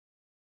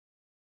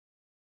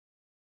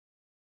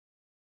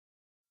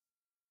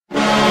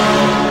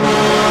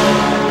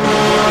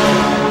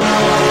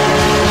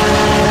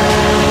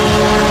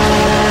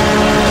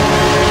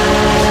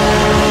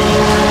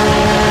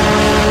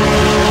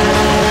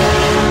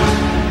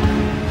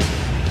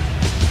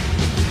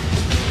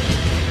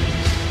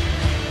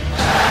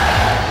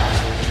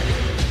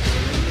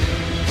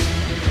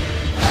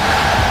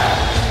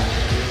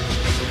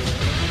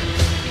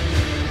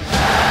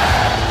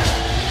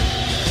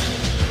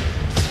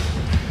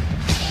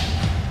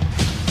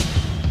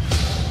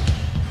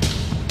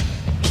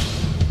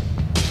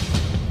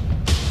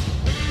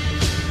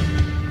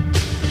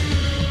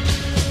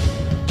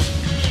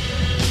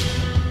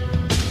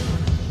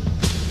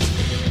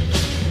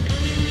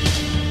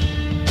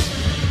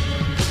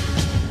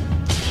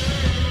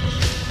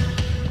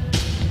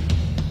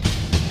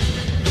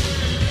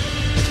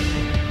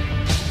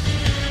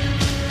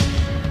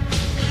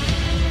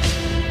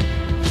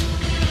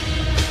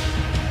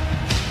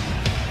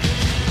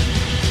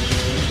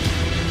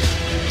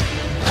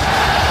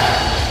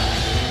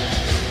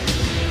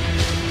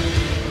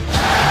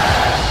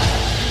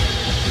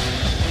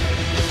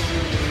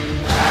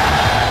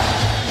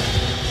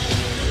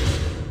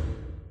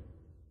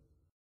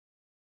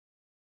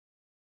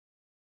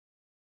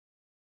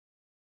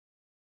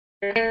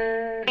Hello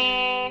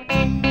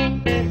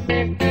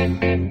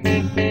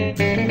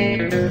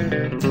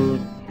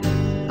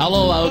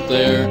out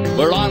there,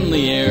 we're on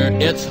the air,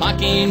 it's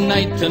hockey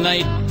night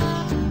tonight.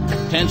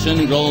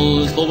 Tension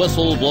grows, the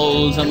whistle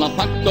blows, and the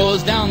puck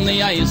goes down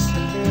the ice.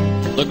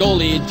 The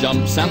goalie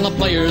jumps and the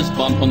players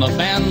bump and the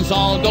fans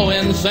all go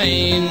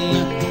insane.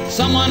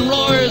 Someone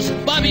roars,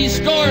 Bobby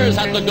scores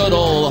at the good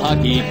old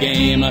hockey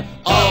game.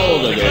 Oh,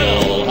 the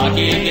good old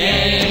hockey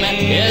game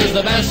is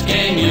the best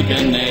game you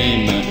can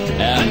name.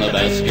 And the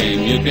best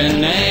game you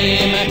can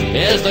name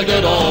is the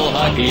good old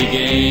hockey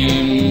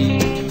game.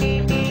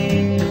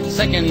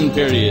 Second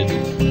period,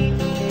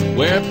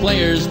 where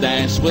players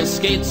dash with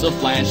skates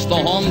aflash. The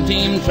home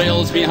team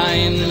trails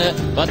behind,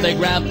 but they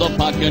grab the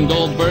puck and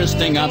go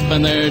bursting up,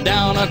 and they're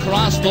down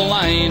across the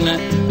line.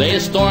 They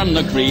storm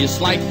the crease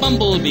like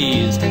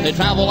bumblebees, they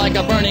travel like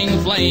a burning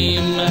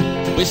flame.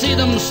 We see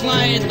them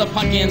slide the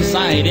puck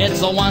inside,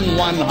 it's a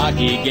 1-1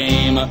 hockey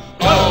game.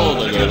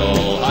 Oh, the good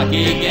old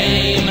hockey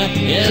game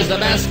is the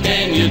best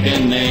game you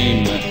can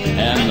name.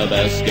 And the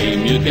best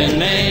game you can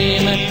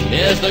name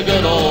is the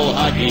good old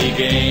hockey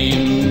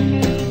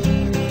game.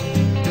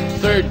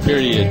 Third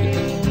period,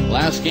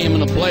 last game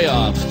in the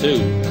playoffs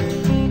too.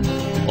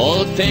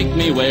 Oh, take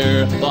me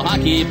where the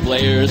hockey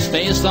players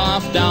face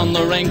off down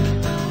the rink,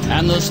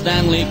 and the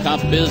Stanley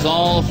Cup is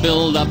all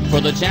filled up for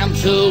the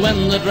champs who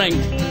win the drink.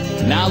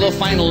 Now the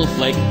final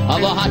flick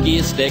of a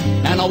hockey stick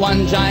and a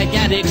one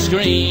gigantic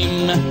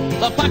scream.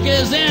 The puck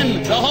is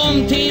in, the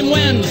home team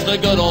wins the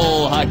good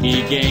old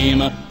hockey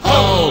game.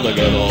 Oh, the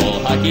good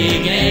old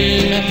hockey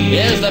game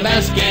is the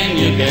best game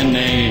you can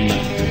name.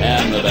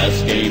 And the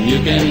best game you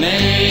can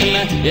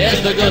name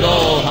is the good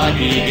old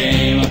hockey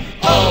game.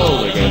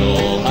 Oh, the good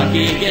old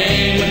hockey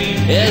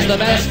game is the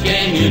best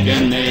game you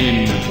can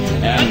name.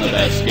 And the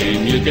best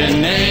game you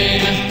can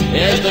name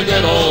is the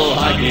good old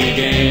hockey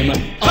game.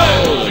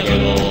 Oh, the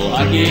good old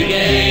hockey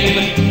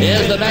game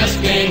is the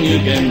best game you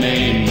can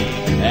name.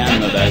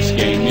 And the best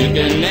game you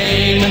can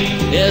name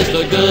is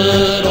the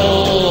good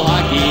old